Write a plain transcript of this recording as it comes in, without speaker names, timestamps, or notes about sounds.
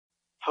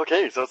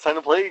Okay, so it's time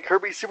to play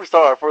Kirby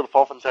Superstar for the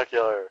Fall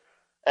Funtacular.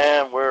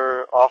 And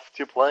we're off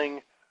to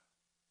playing...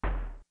 Let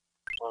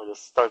me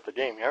just start the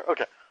game here.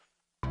 Okay.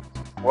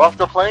 We're off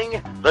to playing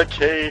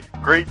the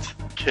Great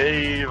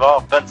Cave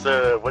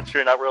Offensive, which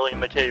you're not really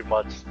in the cave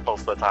much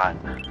most of the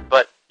time.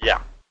 But,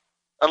 yeah.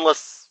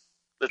 Unless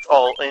it's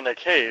all in a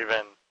cave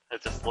and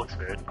it just looks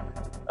weird.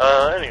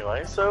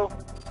 Anyway, so...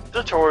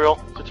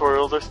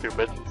 Tutorials are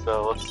stupid,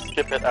 so let's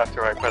skip it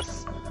after I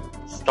press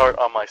start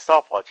on my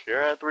stopwatch here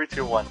at 3,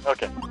 2, 1.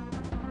 Okay.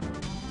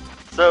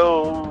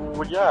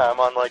 So, yeah, I'm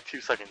on like 2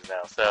 seconds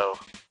now, so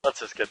let's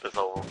just get this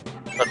over.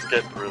 Let's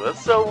get through this.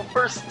 So,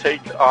 first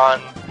take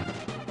on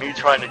me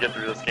trying to get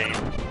through this game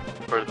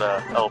for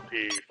the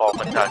LP Fall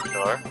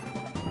Funtacular.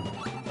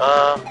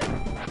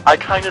 I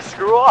kind of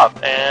screw up,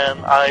 and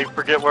I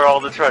forget where all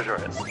the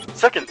treasure is.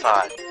 Second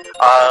time,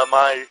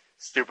 my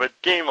stupid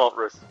game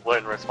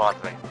wouldn't respond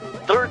to me.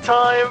 Third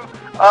time,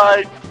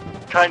 I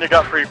kind of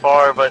got pretty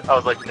far, but I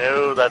was like,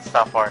 no, that's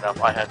not far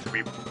enough. I had to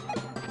be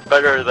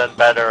better than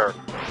better.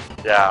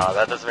 Yeah,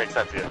 that doesn't make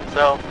sense either.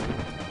 So,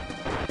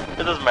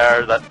 it doesn't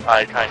matter that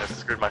I kind of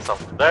screwed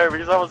myself there,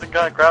 because I wasn't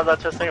going to grab that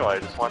chest anyway. I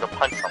just wanted to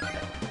punch something.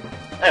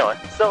 Anyway,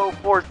 so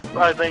fourth,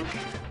 I think,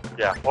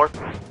 yeah,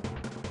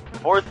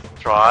 fourth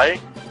try,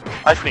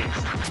 I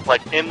sneezed.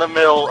 Like, in the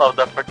middle of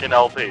the frickin'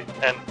 LP.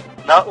 And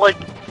not like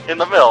in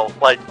the middle,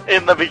 like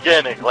in the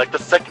beginning. Like the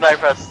second I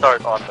press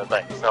start on the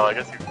thing. So I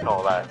guess you can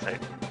call that a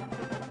take.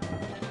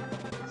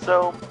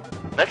 So,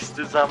 next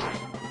is,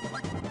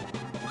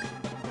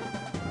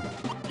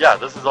 yeah,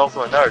 this is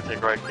also another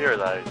take right here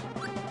that I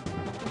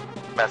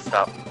messed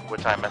up,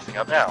 which I'm messing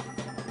up now.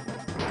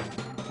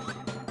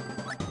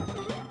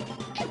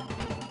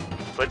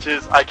 Which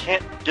is, I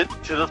can't get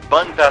to this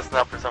button fast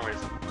enough for some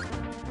reason.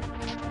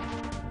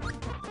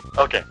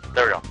 Okay,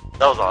 there we go.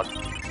 That was odd.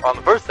 On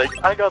the first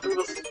take, I got through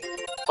this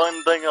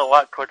fun thing a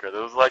lot quicker.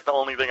 That was like the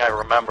only thing I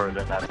remembered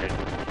in that take.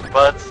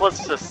 But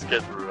let's just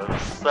get through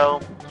this.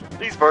 So,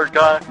 these birds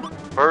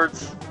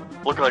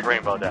look like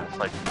Rainbow Dash,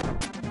 like,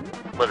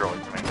 literally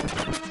to me.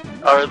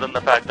 Other than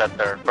the fact that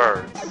they're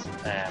birds,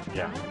 and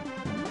yeah.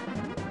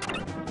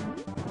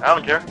 I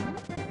don't care.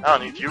 I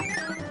don't need you.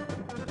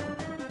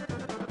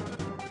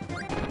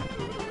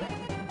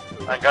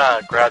 I'm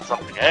gonna grab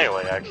something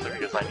anyway, actually,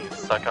 because I need to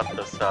suck up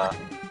this,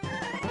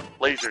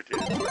 Laser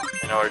Dude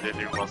in order to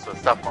do most of the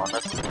stuff on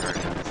this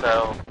version.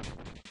 So,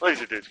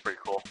 Laser Dude's pretty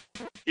cool.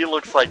 He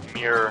looks like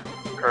Mirror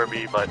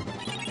Kirby, but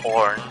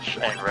orange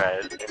and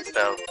red instead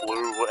of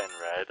blue and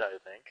red, I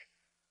think.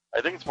 I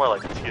think it's more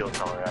like a teal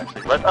color,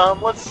 actually. But,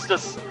 let's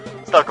just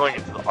start going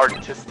into the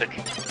artistic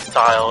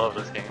style of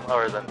this game,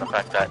 other than the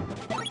fact that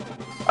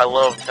I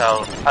love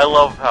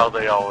how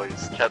they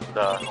always kept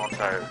the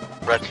entire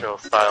retro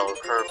style of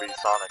Kirby,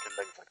 Sonic, and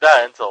things like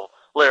that until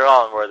later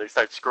on where they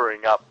start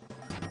screwing up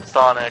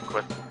Sonic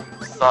with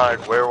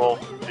Sonic Werewolf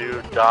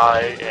Dude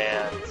Guy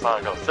and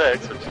Sonic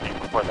 06, which came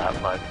before that,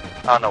 but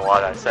I don't know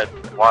why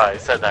I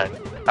said that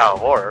out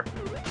of order.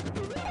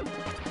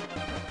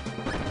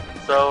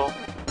 So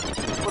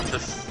let's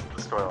just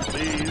destroy all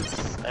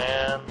these,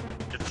 and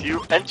it's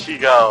you,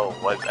 Enchigo.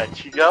 What's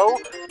Enchigo?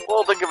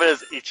 Well, think of it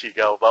as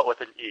Ichigo, but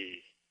with an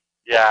E.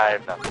 Yeah, I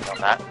have nothing on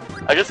that.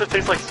 I guess it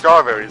tastes like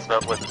strawberries,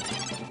 but with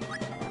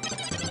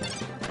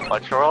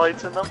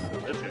electrolytes in them?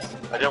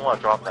 I didn't want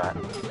to drop that.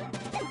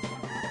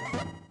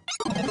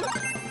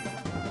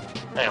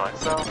 Anyway,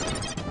 so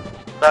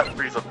that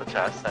frees up the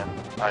chest,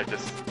 and I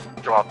just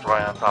dropped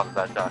right on top of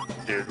that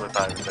dude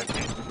without even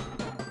thinking.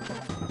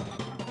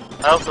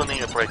 I also need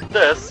to break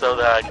this so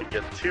that I can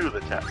get to the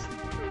chest.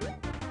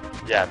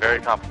 Yeah, very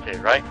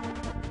complicated, right?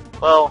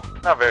 Well,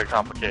 not very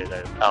complicated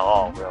at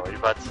all, really,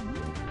 but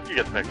you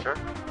get the picture.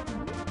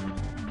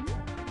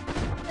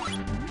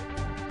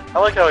 I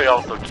like how he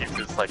also keeps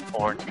his, like,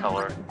 orange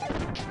color.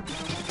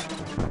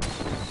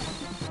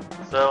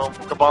 So,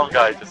 the bomb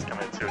guy just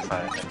committed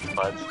suicide, I think,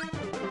 but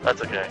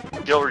that's okay.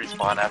 He'll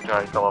respawn after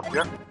I go up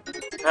here.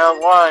 Now,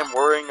 why I'm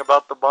worrying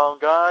about the bomb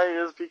guy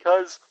is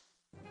because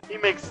he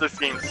makes this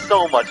game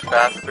so much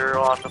faster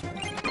on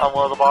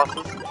one of the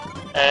bosses.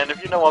 And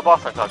if you know what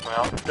boss I'm talking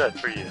about, good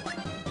for you.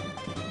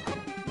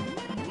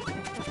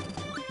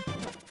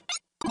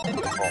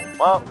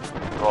 Boom up,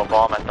 throw a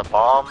bomb at the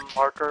bomb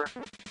marker,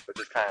 which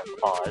is kind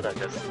of odd. I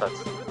guess that's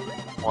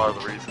one of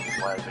the reasons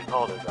why they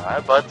called it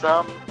that. But,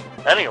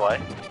 anyway.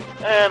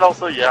 And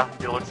also, yeah,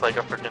 he looks like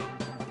a freaking,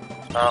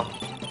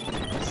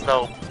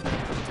 snow.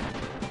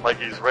 Like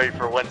he's ready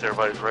for winter,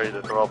 but he's ready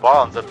to throw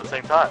bombs at the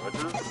same time, which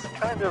is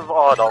kind of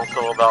odd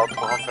also about the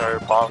whole entire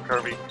bomb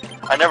Kirby.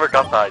 I never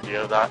got the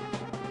idea of that.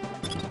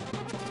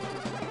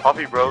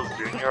 Poppy Bros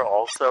Jr.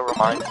 also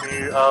reminds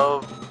me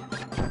of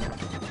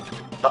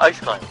the Ice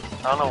Climb.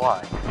 I don't know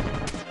why.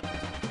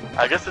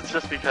 I guess it's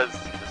just because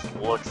he just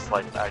looks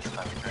like the Ice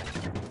Climb.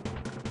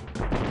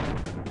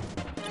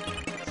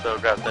 So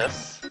grab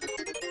this.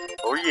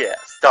 Oh yeah,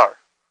 Star.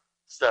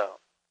 Stone.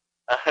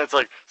 It's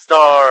like,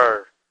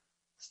 Star.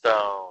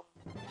 Stone.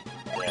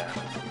 Yeah.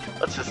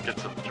 Let's just get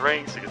some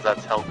drinks because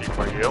that's healthy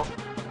for you.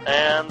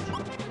 And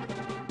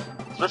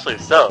Especially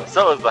so.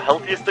 So is the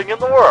healthiest thing in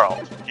the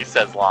world, he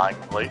says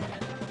longingly.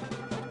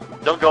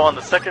 Don't go on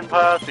the second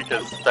path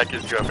because that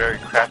gives you a very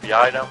crappy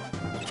item.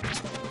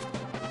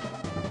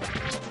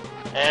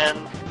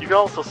 And you can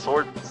also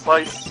sword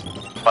slice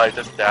by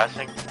just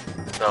dashing,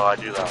 so I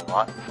do that a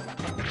lot.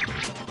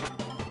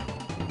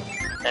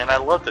 And I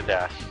love the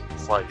dash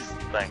slice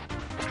thing.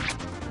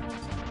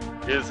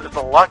 It's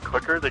a lot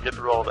quicker to get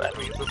through all the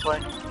enemies this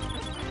way.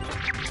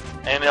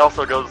 And it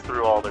also goes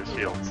through all their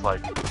shields,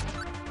 like...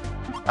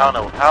 I don't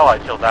know how I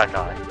killed that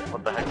guy.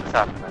 What the heck just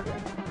happened there?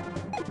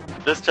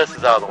 This chest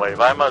is out of the way,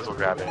 but I might as well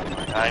grab it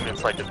anyway. I mean,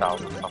 it's like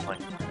 1,000 something.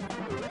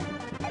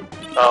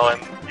 Oh,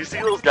 and you see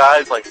those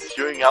guys like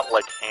shooting out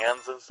like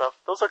hands and stuff?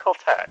 Those are called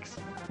tags.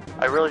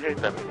 I really hate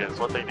them because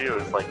what they do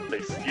is like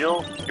they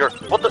steal your...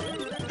 What the...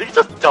 Did he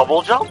just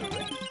double jump?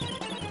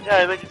 Yeah,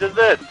 I think he just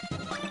did.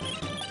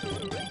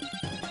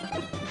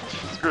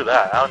 Screw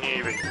that. I don't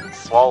need to even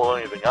swallow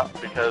anything up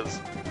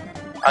because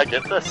I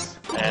get this.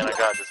 And I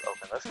gotta just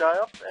open this guy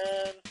up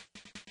and...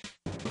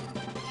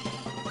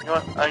 You know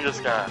what? I'm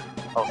just gonna...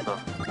 Also,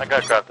 I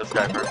gotta grab this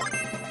guy first.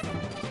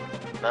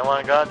 And then what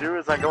I gotta do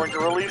is I'm going to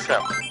release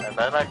him. And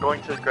then I'm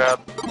going to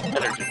grab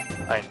energy.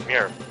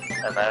 Mirror.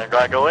 And then I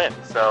gotta go in.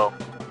 So,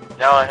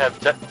 now I have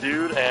Jet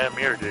Dude and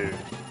Mirror Dude.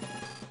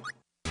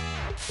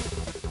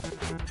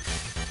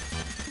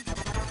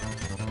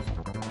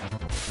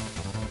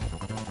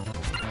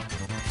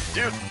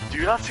 Dude, do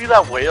you not see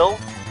that whale?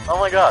 Oh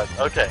my god,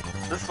 okay.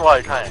 This is why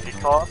I kinda hate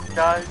co-op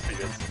guys,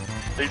 because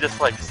they just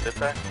like sit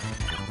there.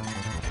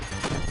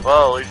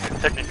 Well, at least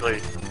he's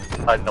technically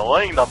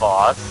annoying the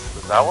boss.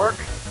 Does that work?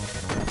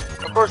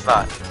 Of course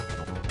not.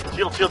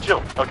 Shield, shield,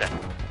 shield. Okay.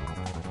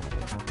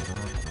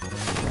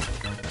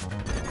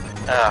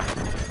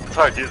 It's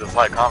hard to do this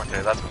live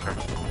commentary, that's for sure.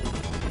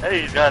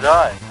 Hey, he's gonna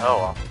die. Oh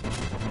well.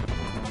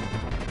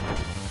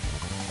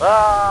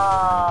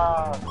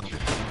 Ah!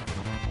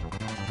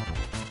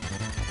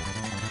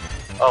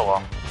 Oh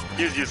well.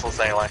 He was useless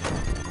anyway.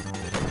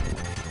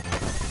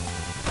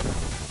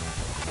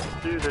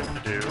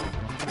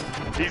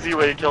 Easy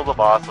way to kill the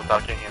boss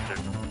without getting injured.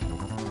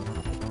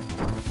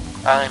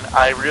 And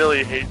I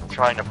really hate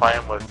trying to fight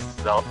him with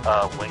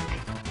Link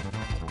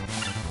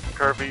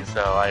Kirby,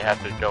 so I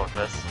have to go with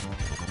this.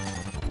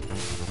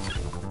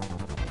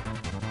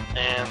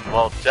 And,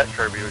 well, Jet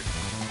Kirby,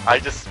 I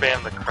just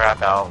spam the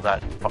crap out of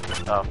that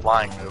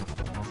flying move.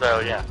 So,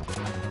 yeah.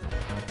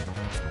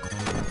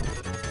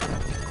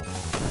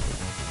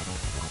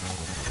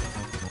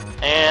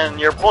 And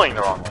you're pointing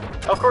the wrong way.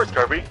 Of course,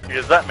 Kirby,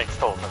 because that makes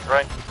total sense,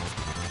 right?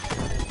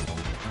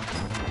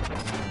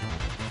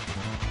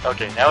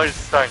 Okay, now he's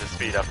starting to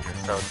speed up here,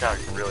 so it's gonna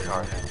be really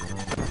hard.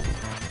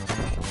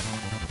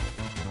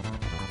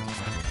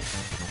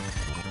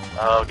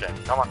 Okay,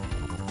 come on.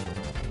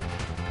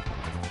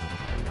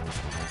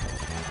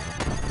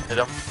 Hit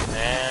him,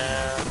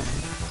 and...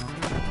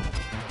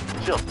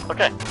 Shield.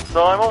 Okay,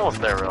 so I'm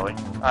almost there, really.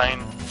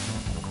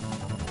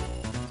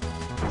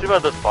 Too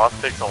bad this boss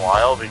takes a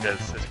while,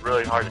 because it's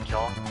really hard to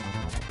kill him.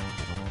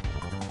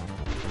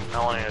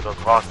 Not only are those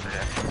rocks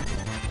hit.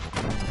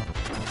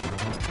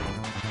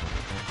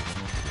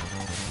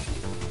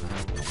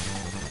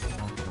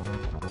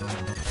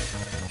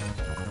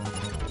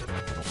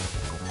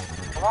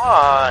 Come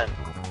on!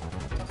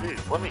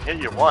 Please, let me hit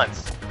you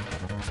once.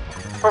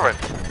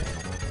 Perfect.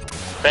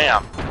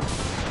 Bam!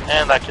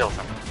 And that kills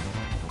him.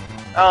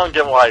 I don't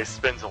get why he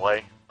spins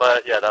away,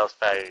 but yeah, that was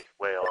Fatty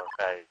Whale or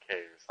Fatty K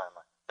or something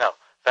like that. No,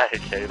 Fatty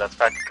K, that's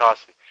Fat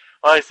Kakashi.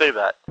 Why did I say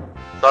that?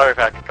 Sorry,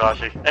 Fat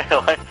Kakashi.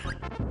 Anyway,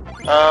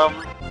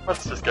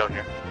 let's just go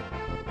here.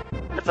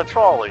 It's a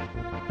trolley.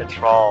 It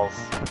trawls.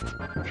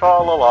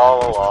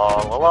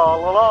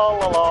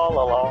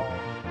 Tra-la-la-la-la-la-la-la-la-la-la-la.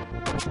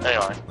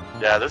 Anyway,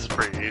 yeah, this is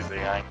pretty easy.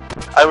 I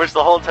wish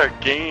the whole entire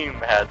game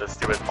had this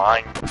stupid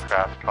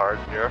Minecraft card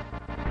here.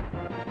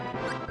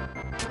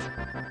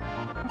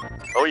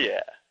 Oh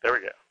yeah, there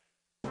we go.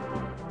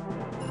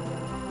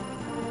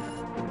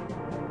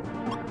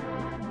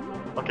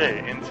 Okay,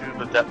 into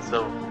the depths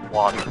of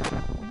water.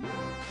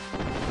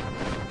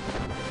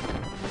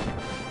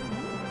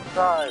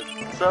 Dive.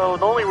 So,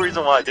 the only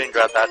reason why I didn't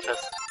grab that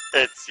chest,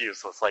 it's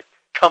useless. Like,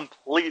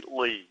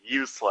 completely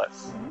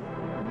useless.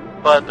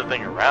 But the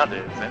thing around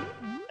it isn't.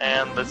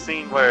 And the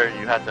scene where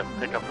you had to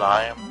pick up the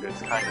item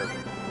is kind of,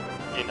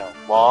 you know,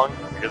 long,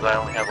 because I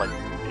only have like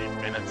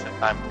 8 minutes,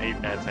 and I'm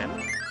 8 minutes in.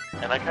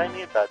 And I kind of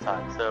need that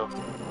time, so,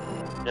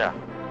 yeah.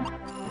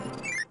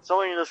 So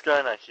we're just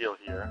gonna heal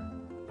here.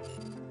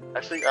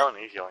 Actually, I don't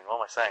need healing, what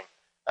am I saying?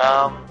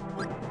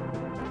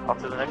 Off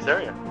to the next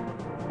area.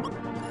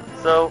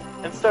 So,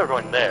 instead of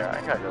going there,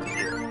 I gotta go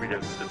here,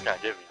 because it's gonna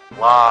give me a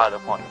lot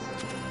of points.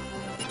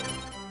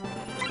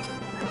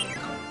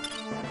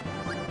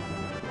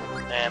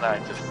 And I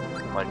just,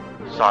 like,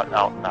 shot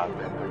out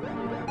of it.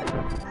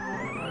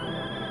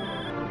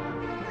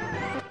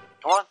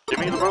 Come on, give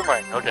me the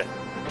boomerang, okay.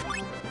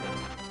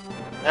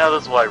 Now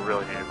this is what I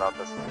really hate about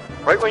this.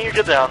 Right when you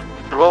get down,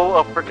 throw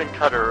a frickin'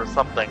 cutter or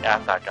something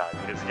at that guy,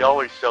 because he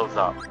always shows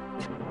up.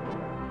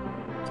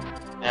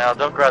 Now,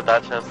 don't grab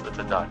that chest, it's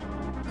a duck.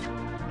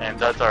 And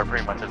duds are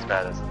pretty much as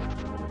bad as...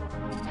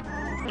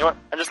 You know what?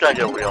 I'm just gonna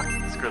get a wheel.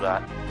 Screw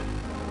that.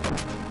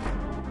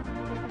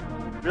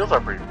 Wheels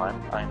are pretty fun.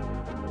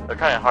 They're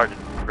kind of hard to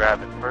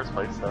grab in the first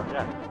place, so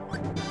yeah.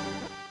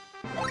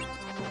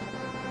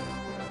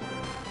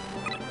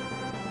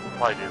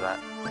 Why do that?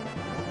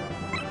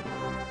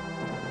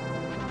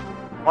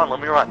 Come on, let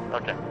me run.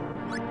 Okay.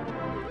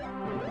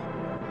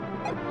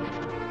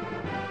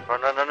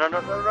 Run, run, run, run,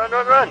 run, run,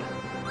 run, run!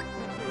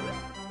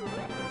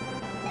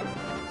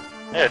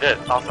 Yeah, I did.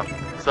 Awesome.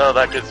 So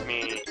that gives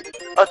me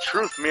a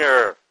truth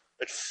mirror.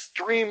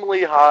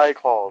 Extremely high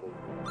quality.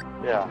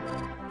 Yeah.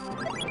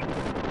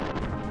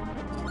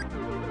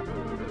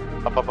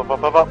 Up, up, up,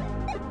 up, up, up.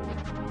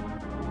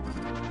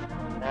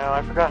 Now,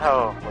 I forgot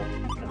how,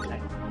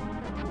 like,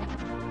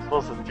 I'm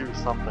supposed to do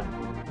something.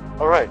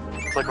 Oh, right.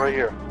 It's like right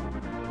here.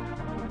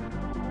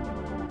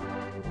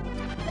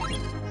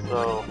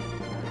 So,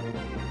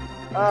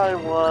 I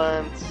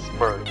want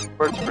birds.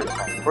 Birds are pretty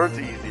fun. Birds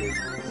are easy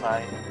to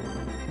design.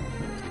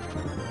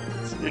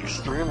 It's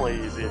extremely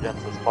easy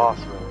against this boss,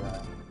 really.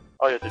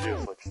 All you have to do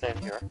is, like, stand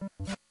here.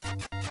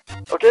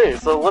 Okay,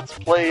 so let's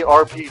play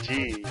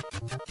RPG.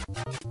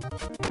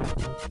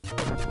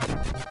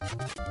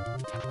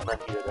 And then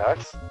he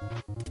attacks.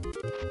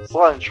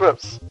 Slime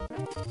trips.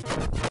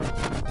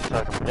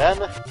 Attack him again.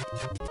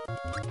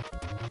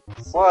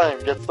 Slime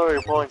gets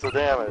 30 points of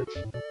damage.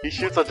 He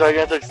shoots a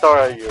gigantic star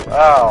at you.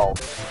 Ow!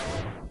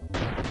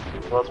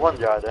 So that's one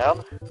guy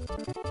down.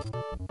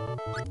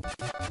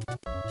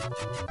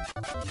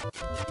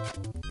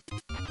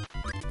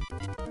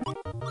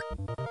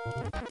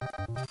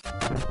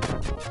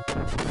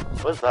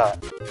 What is that?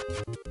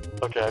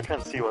 Okay, I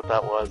couldn't see what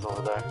that was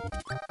over there.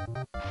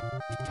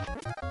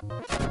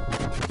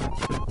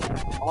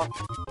 Come on.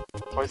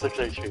 26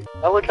 HP.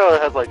 I like how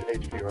it has like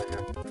HP right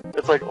here.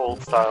 It's like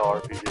old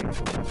style RPG.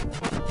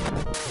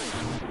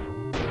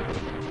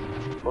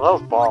 Well, that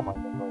was bomb, I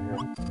think, right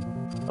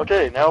here.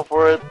 Okay, now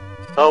for it,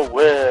 the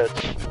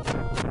witch.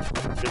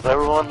 Because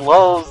everyone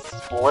loves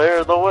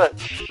Blair the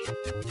Witch.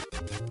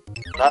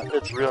 Not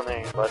its real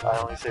name, but I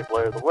only say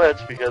Blair the Witch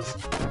because,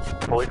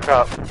 holy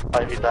crap,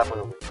 I hate that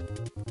movie.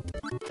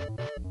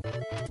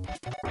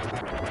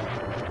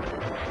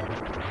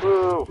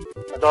 Woo!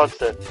 I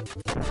dodged it.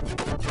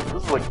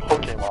 This is like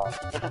Pokemon.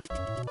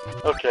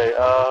 Okay,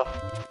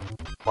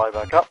 fly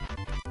back up.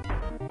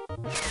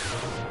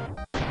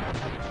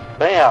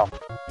 Bam!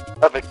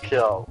 Epic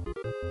kill.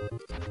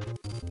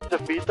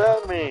 Defeat the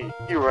enemy!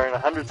 You earn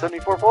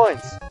 174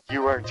 points!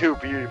 You earn 2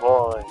 beauty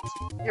points!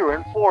 You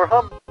earn 4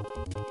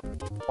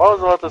 I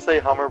was about to say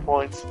Hummer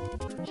points.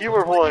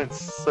 Humor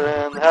points!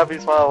 And happy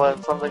smile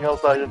and something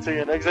else I didn't see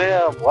in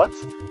exam! What?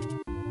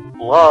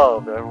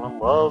 Love! Everyone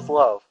loves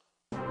love.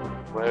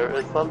 Where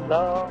is the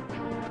love?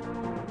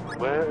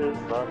 Where is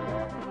the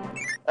love?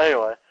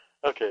 Anyway,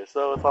 okay,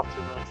 so it's off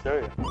to the next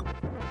area.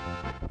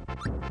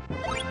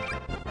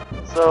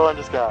 So I'm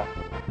just gonna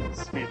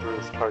speed through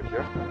this card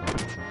here.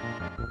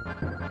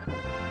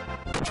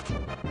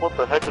 What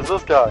the heck is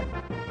this guy?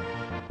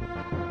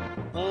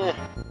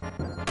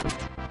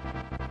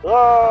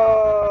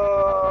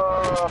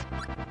 Ah!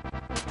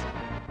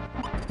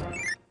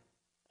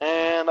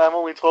 And I'm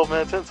only 12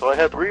 minutes in, so I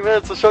had 3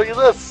 minutes to show you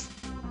this!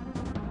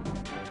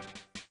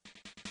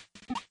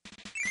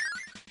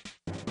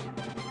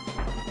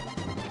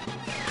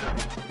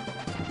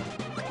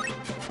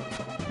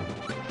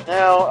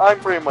 Now, I'm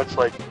pretty much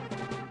like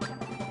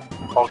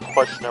all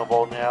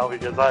questionable now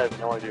because I have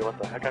no idea what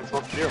the heck I'm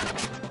supposed to do.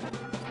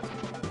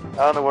 I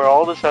don't know where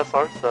all the chests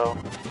are, so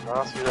don't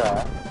ask me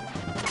that.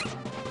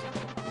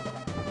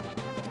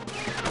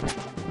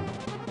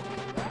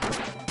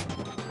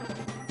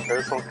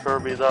 There's some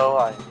Kirby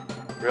though,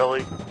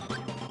 really?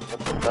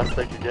 That's the best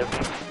they could give me.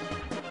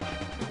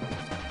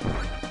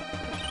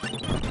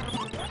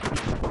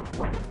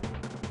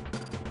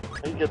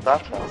 How do you get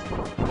that chest?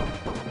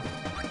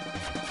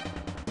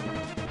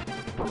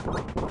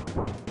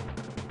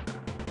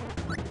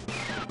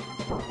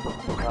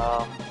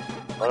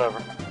 Whatever.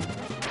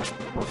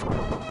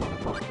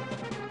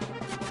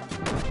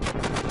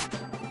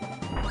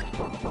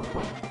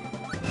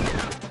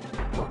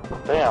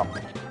 Damn!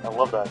 I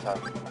love that attack.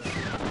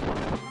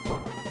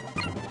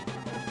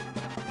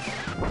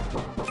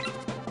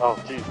 Oh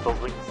jeez, those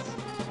links.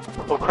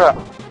 Oh crap!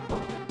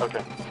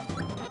 Okay.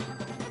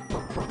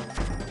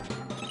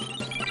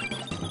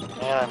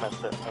 And I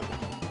missed it. Okay.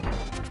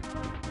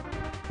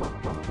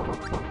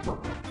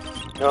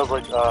 I was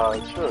like,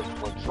 it should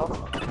have like shot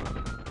something.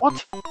 What?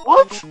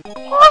 What?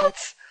 What?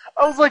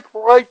 I was like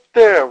right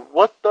there.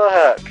 What the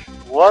heck?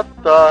 What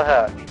the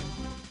heck?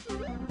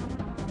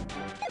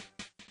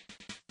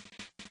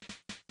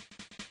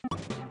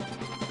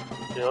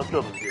 Okay, let's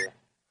go to here.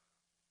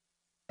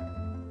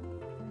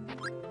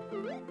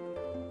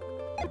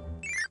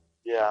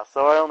 Yeah,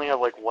 so I only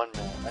have like 1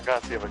 minute. I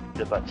gotta see if I can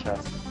get that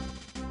chest.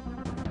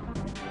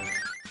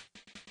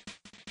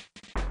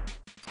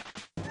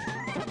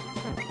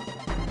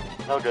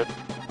 No good.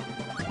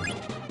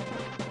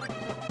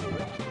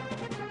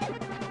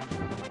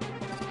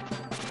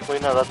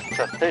 Wait, no, that's the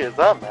chest. Hey, is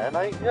that man?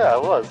 Yeah,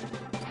 it was.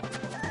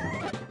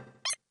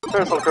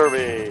 Parasol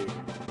Kirby!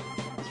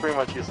 It's pretty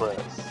much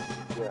useless.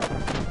 Yeah.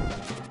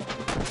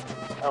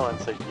 I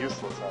wouldn't say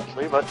useless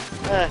actually, but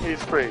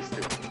he's pretty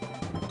stupid.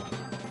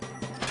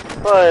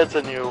 But it's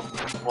a new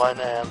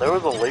one, and there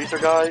was a laser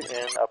guy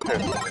in a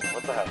parasol.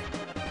 What the heck?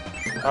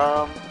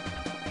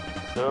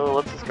 So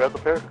let's just grab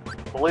the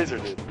laser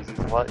dude, because he's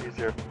a lot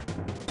easier.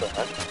 What the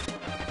heck?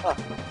 Huh.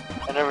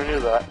 I never knew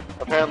that.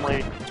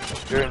 Apparently,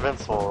 you're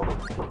invincible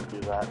if you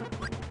do that.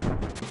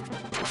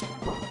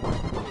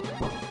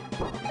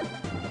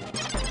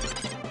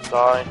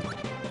 Die.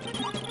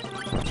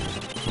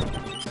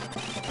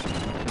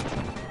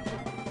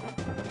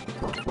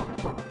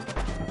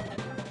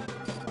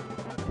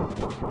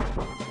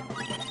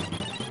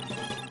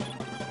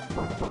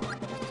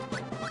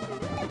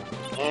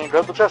 And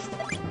grab the chest.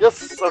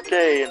 Yes!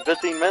 Okay, in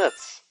 15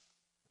 minutes.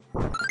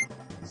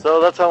 So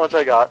that's how much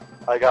I got.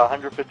 I got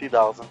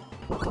 150,000.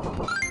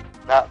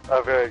 Not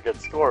a very good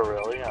score,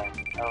 really. I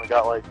only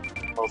got like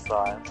most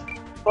times.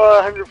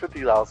 But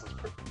 150,000 is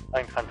pretty.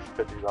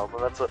 150,000.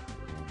 That's a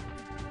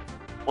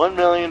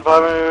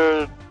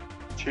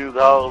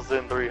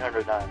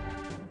 1,502,309.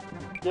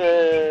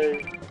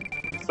 Yay!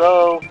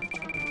 So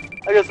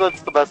I guess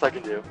that's the best I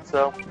can do.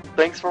 So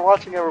thanks for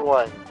watching,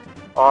 everyone,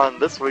 on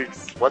this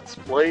week's Let's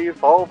Play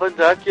Fall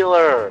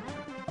Funtacular.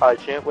 I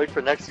can't wait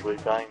for next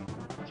week. I'm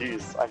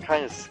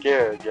kind of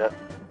scared yet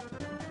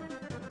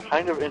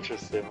kind of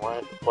interested in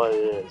what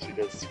it is,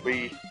 because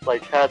we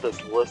had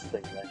this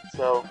listing thing.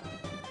 So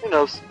who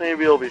knows?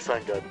 Maybe it'll be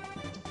something good.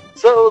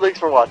 So thanks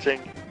for watching.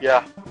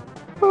 Yeah.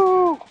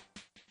 Woo!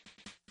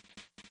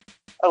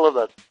 I love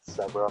that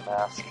zebra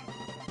mask.